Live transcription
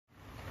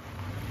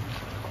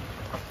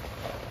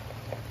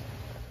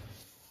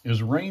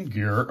Is rain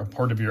gear a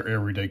part of your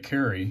everyday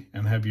carry,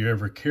 and have you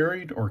ever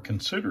carried or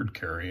considered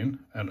carrying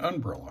an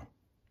umbrella?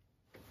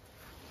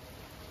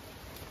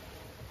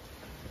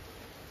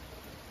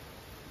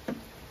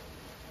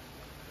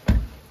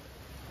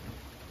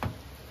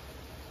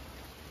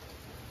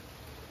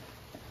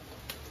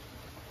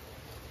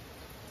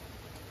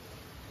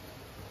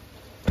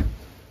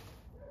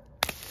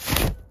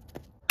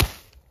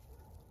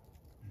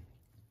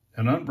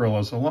 An umbrella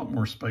is a lot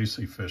more space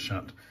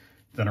efficient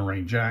than a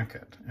rain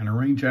jacket, and a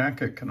rain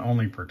jacket can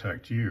only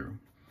protect you.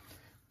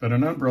 But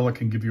an umbrella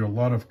can give you a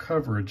lot of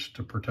coverage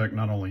to protect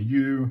not only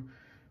you,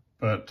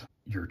 but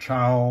your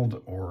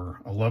child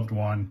or a loved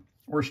one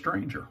or a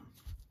stranger.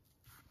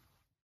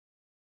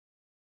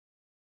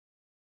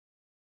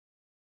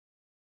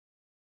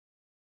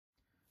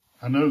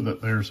 I know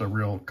that there's a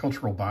real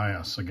cultural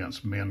bias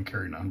against men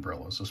carrying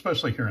umbrellas,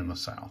 especially here in the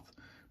South,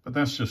 but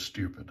that's just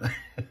stupid.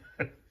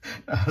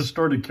 I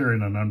started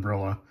carrying an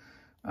umbrella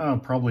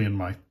probably in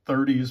my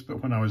 30s,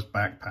 but when I was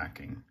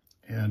backpacking.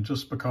 And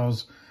just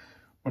because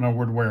when I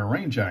would wear a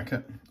rain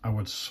jacket, I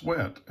would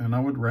sweat, and I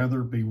would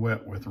rather be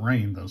wet with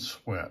rain than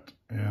sweat.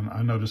 And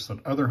I noticed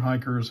that other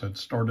hikers had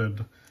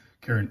started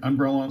carrying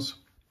umbrellas.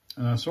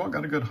 So I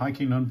got a good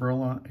hiking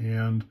umbrella,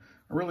 and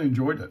I really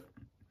enjoyed it.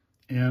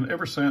 And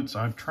ever since,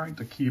 I've tried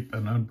to keep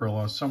an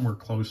umbrella somewhere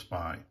close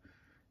by.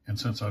 And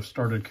since I've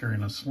started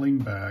carrying a sling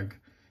bag,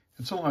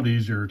 it's a lot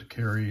easier to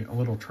carry a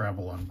little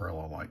travel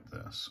umbrella like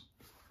this.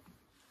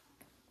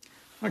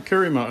 I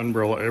carry my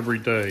umbrella every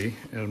day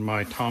in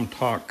my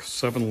Tomtoc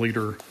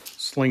 7-liter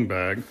sling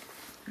bag.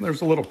 And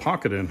there's a little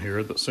pocket in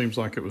here that seems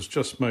like it was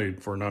just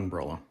made for an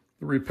umbrella.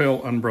 The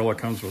Repel umbrella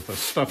comes with a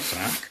stuff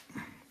sack.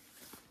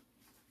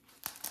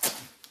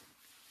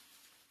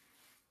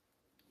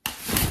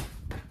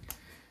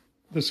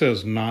 This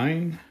has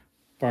 9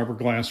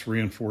 fiberglass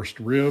reinforced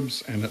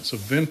ribs, and it's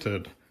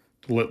vented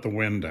to let the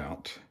wind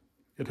out.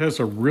 It has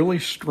a really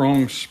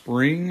strong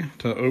spring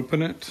to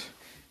open it,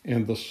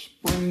 and the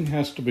spring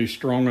has to be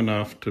strong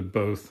enough to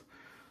both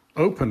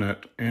open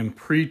it and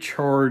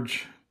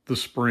pre-charge the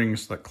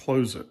springs that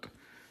close it.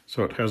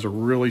 So it has a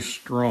really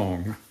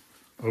strong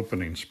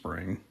opening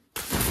spring.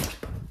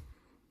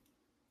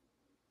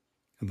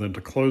 And then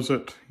to close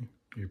it,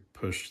 you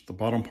push the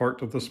bottom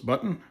part of this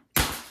button.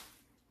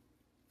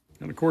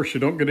 And of course, you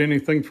don't get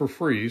anything for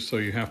free, so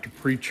you have to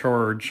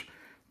pre-charge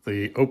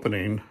the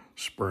opening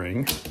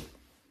spring,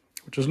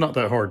 which is not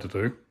that hard to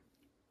do.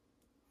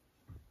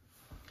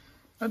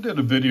 I did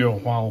a video a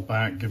while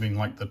back giving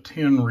like the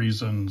 10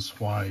 reasons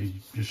why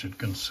you should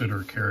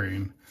consider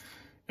carrying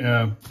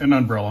an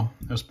umbrella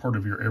as part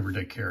of your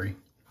everyday carry.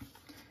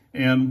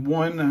 And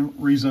one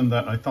reason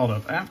that I thought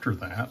of after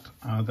that,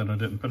 that I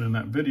didn't put in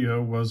that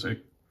video, was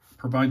it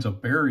provides a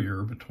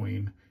barrier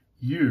between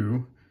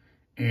you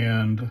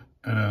and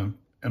an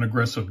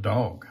aggressive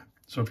dog.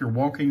 So if you're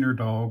walking your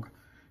dog,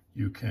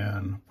 you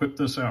can whip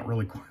this out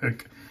really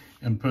quick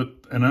and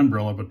put an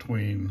umbrella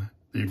between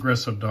the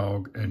aggressive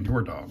dog and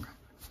your dog.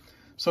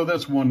 So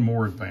that's one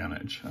more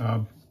advantage.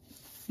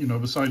 You know,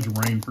 besides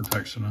rain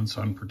protection and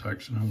sun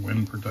protection and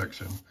wind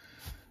protection.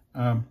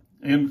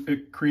 And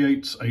it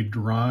creates a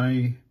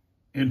dry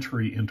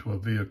entry into a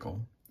vehicle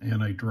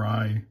and a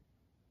dry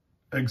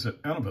exit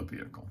out of a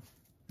vehicle.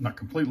 Not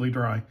completely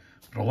dry,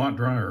 but a lot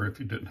drier if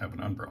you didn't have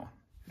an umbrella.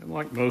 And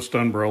like most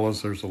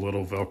umbrellas, there's a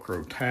little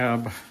Velcro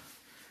tab,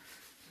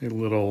 a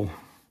little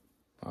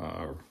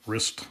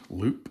wrist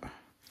loop.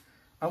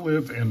 I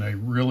live in a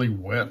really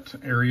wet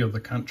area of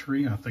the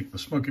country. I think the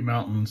Smoky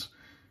Mountains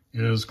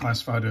is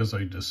classified as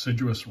a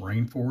deciduous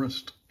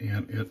rainforest,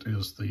 and it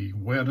is the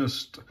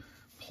wettest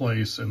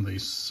place in the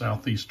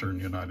southeastern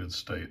United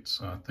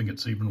States. I think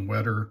it's even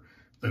wetter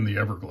than the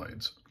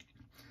Everglades.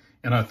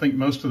 And I think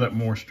most of that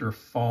moisture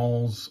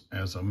falls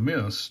as a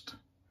mist,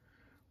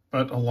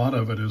 but a lot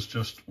of it is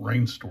just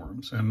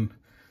rainstorms. And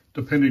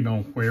depending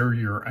on where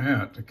you're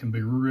at, it can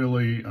be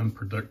really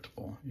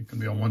unpredictable. You can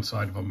be on one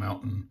side of a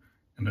mountain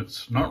and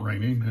it's not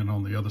raining, and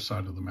on the other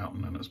side of the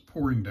mountain and it's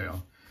pouring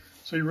down.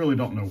 So you really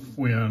don't know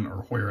when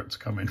or where it's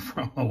coming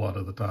from a lot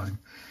of the time.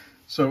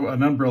 So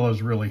an umbrella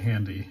is really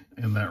handy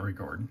in that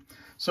regard.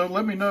 So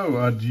let me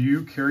know, do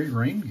you carry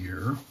rain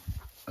gear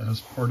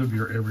as part of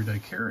your everyday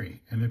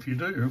carry? And if you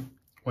do,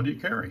 what do you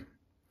carry?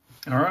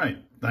 All right,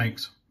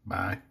 thanks.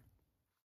 Bye.